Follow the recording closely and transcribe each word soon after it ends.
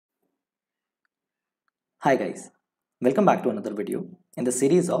Hi guys, welcome back to another video in the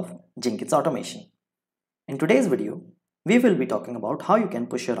series of Jenkins automation. In today's video, we will be talking about how you can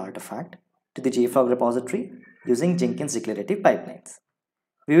push your artifact to the JFrog repository using Jenkins declarative pipelines.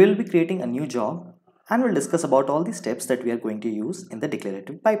 We will be creating a new job and will discuss about all the steps that we are going to use in the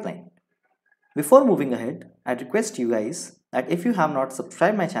declarative pipeline. Before moving ahead, I request you guys that if you have not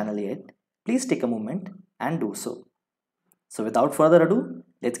subscribed my channel yet, please take a moment and do so. So without further ado,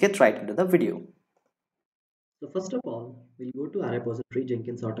 let's get right into the video. So first of all, we'll go to our repository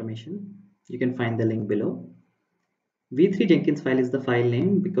Jenkins automation. You can find the link below. v3 Jenkinsfile is the file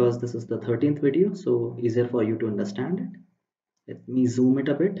name because this is the 13th video, so easier for you to understand it. Let me zoom it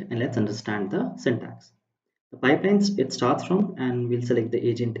a bit and let's understand the syntax. The pipelines it starts from, and we'll select the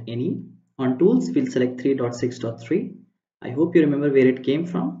agent any. On tools, we'll select 3.6.3. I hope you remember where it came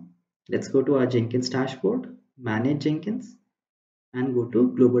from. Let's go to our Jenkins dashboard, manage Jenkins, and go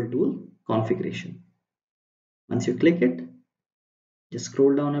to global tool configuration. Once you click it, just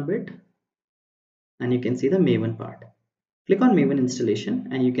scroll down a bit and you can see the Maven part. Click on Maven Installation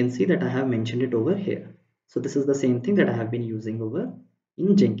and you can see that I have mentioned it over here. So this is the same thing that I have been using over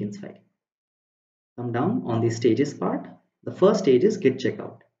in Jenkinsfile. Come down on the stages part. The first stage is Git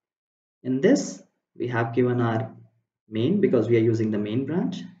Checkout. In this, we have given our main because we are using the main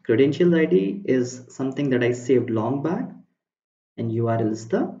branch. Credentials ID is something that I saved long back, and URL is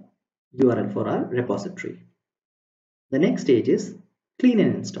the URL for our repository. The next stage is clean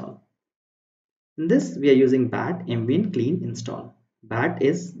and install. In this, we are using bat mvn clean install. Bat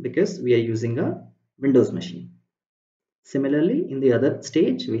is because we are using a Windows machine. Similarly, in the other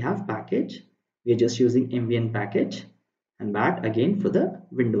stage, we have package. We are just using mvn package, and bat again for the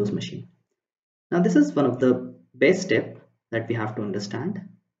Windows machine. Now, this is one of the best steps that we have to understand.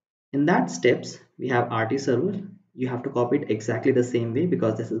 In that steps, we have RT server. You have to copy it exactly the same way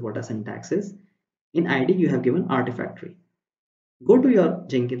because this is what our syntax is. In ID, you have given Artifactory. Go to your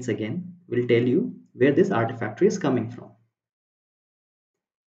Jenkins again. Will tell you where this Artifactory is coming from.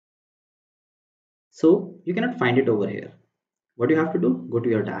 So you cannot find it over here. What you have to do, go to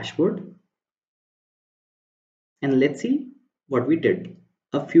your dashboard and let's see what we did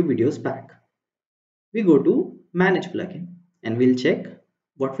a few videos back. We go to manage plugin and we'll check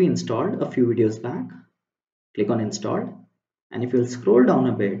what we installed a few videos back. Click on installed, and if you'll scroll down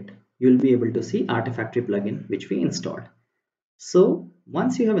a bit, you'll be able to see Artifactory plugin which we installed. So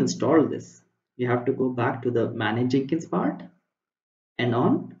once you have installed this, you have to go back to the manage Jenkins part and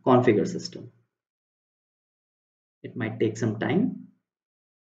on configure system. It might take some time.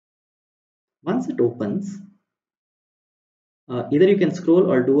 Once it opens, either you can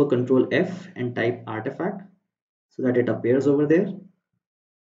scroll or do a Control F and type artifact so that it appears over there,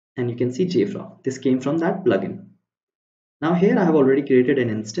 and you can see JFrog. This came from that plugin. Now here I have already created an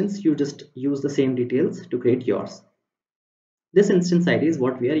instance. You just use the same details to create yours. This instance ID is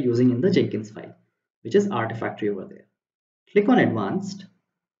what we are using in the Jenkins file, which is Artifactory over there. Click on advanced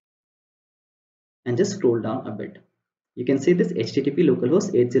and just scroll down a bit. You can see this HTTP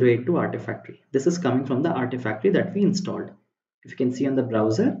localhost 8082 Artifactory. This is coming from the Artifactory that we installed. If you can see on the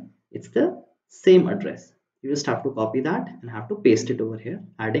browser, it's the same address. You just have to copy that and have to paste it over here,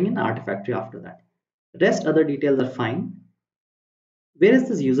 adding an Artifactory after that. Rest other details are fine. Where is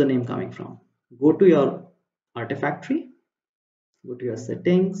this username coming from? Go to your Artifactory, go to your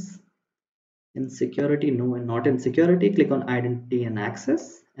settings, in security, no and not in security, click on identity and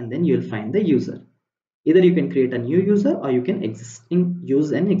access, and then you'll find the user. Either you can create a new user or you can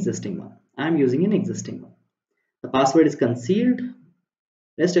use an existing one. I'm using an existing one. The password is concealed.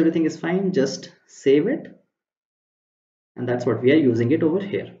 Rest everything is fine. Just save it. And that's what we are using it over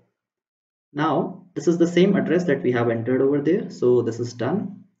here. Now, this is the same address that we have entered over there. So this is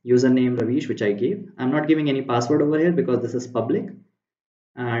done. Username Ravish, which I gave. I'm not giving any password over here because this is public.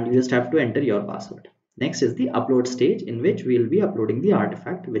 And you just have to enter your password. Next is the upload stage, in which we will be uploading the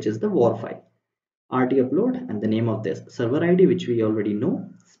artifact, which is the WAR file. RT upload and the name of this server ID, which we already know,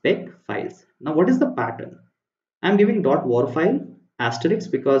 spec files. Now what is the pattern? I'm giving .war file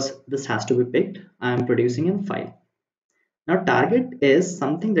asterisk because this has to be picked. I am producing a file. Now target is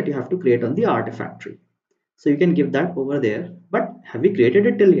something that you have to create on the Artifactory. So you can give that over there, but have we created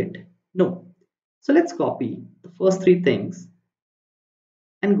it till yet? No. So let's copy the first three things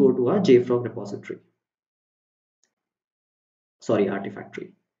and go to our JFrog repository. Sorry,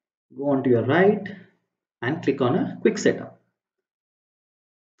 Artifactory. Go on to your right and click on a quick setup.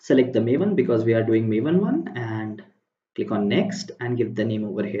 Select the Maven because we are doing Maven 1 and click on next and give the name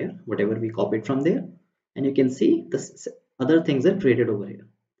over here, whatever we copied from there. And you can see the other things are created over here.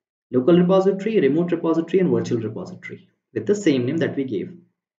 Local repository, remote repository, and virtual repository with the same name that we gave.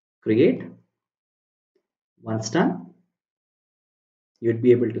 Create. Once done, you'd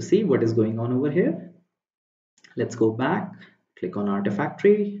be able to see what is going on over here. Let's go back, click on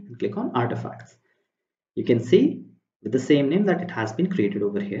Artifactory and click on Artifacts. You can see with the same name that it has been created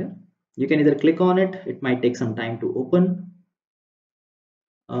over here. You can either click on it, it might take some time to open.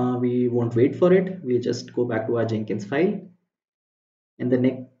 We won't wait for it, we'll just go back to our Jenkins file. And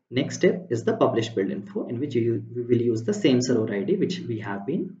the next step is the publish build info, in which we will use the same server ID which we have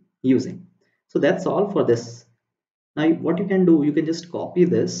been using. So that's all for this. Now what you can do, you can just copy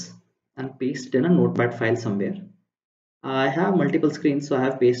this and paste it in a notepad file somewhere. I have multiple screens, so I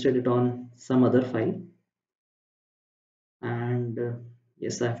have pasted it on some other file. And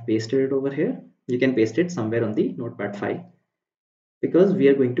yes, I have pasted it over here. You can paste it somewhere on the notepad file, because we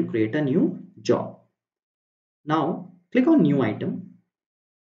are going to create a new job. Now click on new item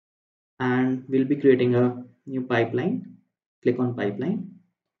and we'll be creating a new pipeline. Click on pipeline.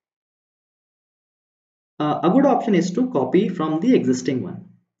 A good option is to copy from the existing one.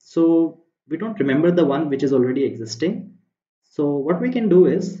 So we don't remember the one which is already existing. So what we can do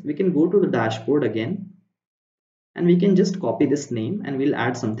is we can go to the dashboard again and we can just copy this name and we'll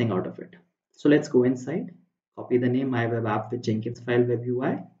add something out of it. So let's go inside, copy the name my web app with Jenkinsfile web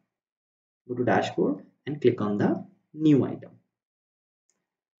UI, go to dashboard and click on the new item.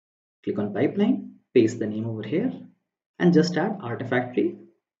 Click on pipeline, paste the name over here and just add Artifactory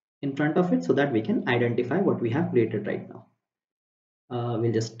in front of it so that we can identify what we have created right now.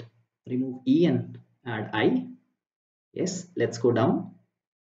 We'll just remove E and add I. Yes, let's go down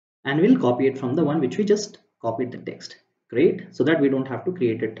and we'll copy it from the one which we just copied the text. Great, so that we don't have to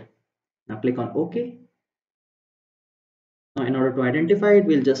create it. Now click on OK. Now in order to identify it,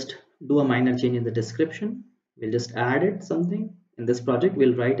 we'll just do a minor change in the description. We'll just add it something. In this project,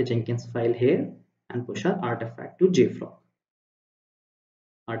 we'll write a Jenkins file here and push our artifact to JFrog.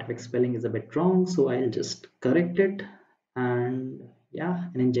 Artifact spelling is a bit wrong, so I'll just correct it. And yeah,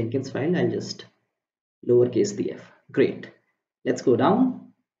 and in Jenkins file, I'll just lowercase the f. Great. Let's go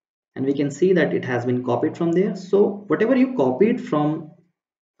down and we can see that it has been copied from there. So whatever you copied from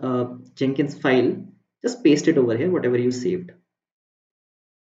Jenkins file, just paste it over here, whatever you saved.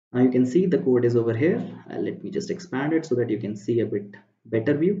 Now you can see the code is over here. Let me just expand it so that you can see a bit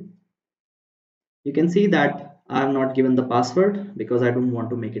better view. You can see that I have not given the password because I don't want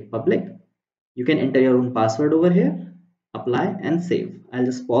to make it public. You can enter your own password over here, apply and save. I'll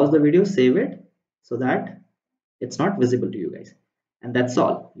just pause the video, save it so that it's not visible to you guys. And that's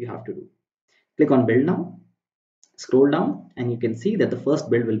all you have to do. Click on build now, scroll down and you can see that the first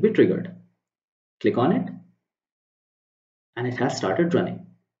build will be triggered. Click on it and it has started running.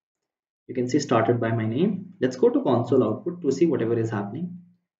 You can see started by my name. Let's go to console output to see whatever is happening.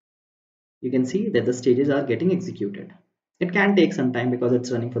 You can see that the stages are getting executed. It can take some time because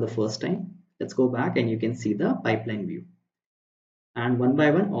it's running for the first time. Let's go back and you can see the pipeline view. And one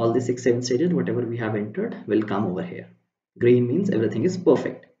by one, all the 6-7 stages, whatever we have entered, will come over here. Green means everything is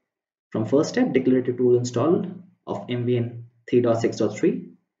perfect. From first step, declarative tool install of MVN 3.6.3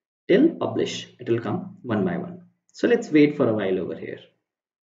 till publish, it will come one by one. So let's wait for a while over here.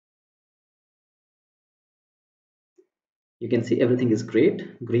 You can see everything is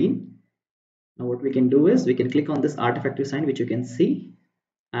great, green. Now what we can do is we can click on this Artifactory sign, which you can see,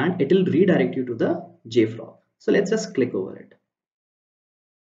 and it will redirect you to the JFrog. So let's just click over it.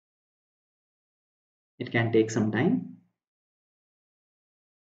 It can take some time.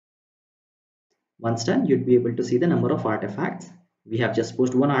 Once done, you'd be able to see the number of artifacts. We have just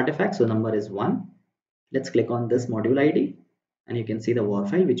pushed one artifact, so number is 1. Let's click on this module ID and you can see the WAR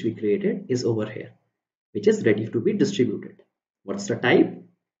file which we created is over here, which is ready to be distributed. What's the type?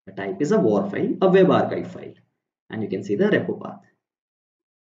 The type is a WAR file, a web archive file, and you can see the repo path.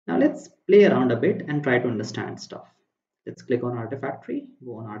 Now let's play around a bit and try to understand stuff. Let's click on Artifactory,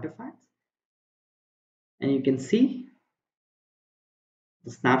 go on Artifacts, and you can see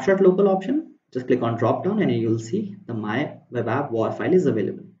the snapshot local option. Just click on drop down and you'll see the my web app WAR file is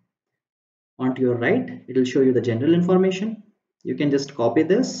available. On to your right, it will show you the general information. You can just copy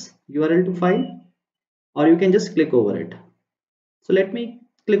this URL to file, or you can just click over it. So let me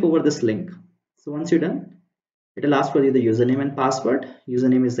click over this link. So once you're done, it will ask for you the username and password.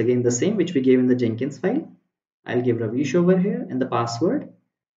 Username is again the same which we gave in the Jenkins file. I'll give Ravish over here, and the password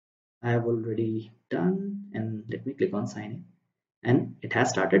I have already done. And let me click on sign in, and it has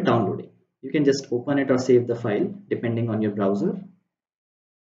started downloading. You can just open it or save the file depending on your browser.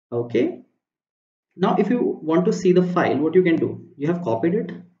 Okay. Now if you want to see the file, what you can do, you have copied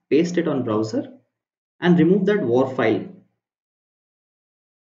it, paste it on browser and remove that WAR file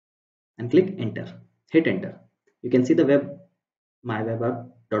and click enter, hit enter. You can see the my web app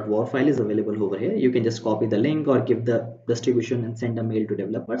 .war file is available over here. You can just copy the link or give the distribution and send a mail to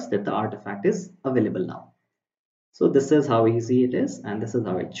developers that the artifact is available now. So this is how easy it is, and this is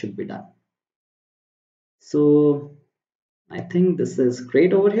how it should be done. So I think this is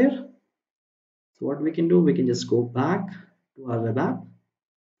great over here. So what we can do, we can just go back to our web app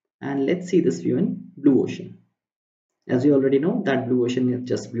and let's see this view in Blue Ocean. As you already know, that Blue Ocean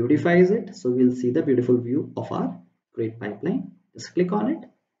just beautifies it. So we'll see the beautiful view of our great pipeline. Just click on it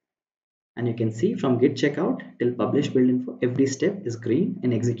and you can see from Git Checkout till publish build info, every step is green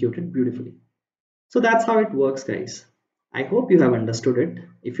and executed beautifully. So that's how it works, guys. I hope you have understood it.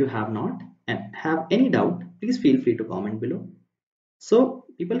 If you have not and have any doubt, please feel free to comment below. So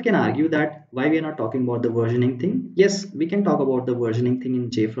people can argue that why we are not talking about the versioning thing. Yes, we can talk about the versioning thing in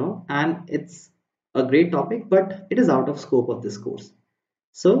JFrog, and it's a great topic, but it is out of scope of this course.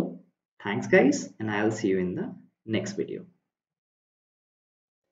 So thanks guys, and I'll see you in the next video.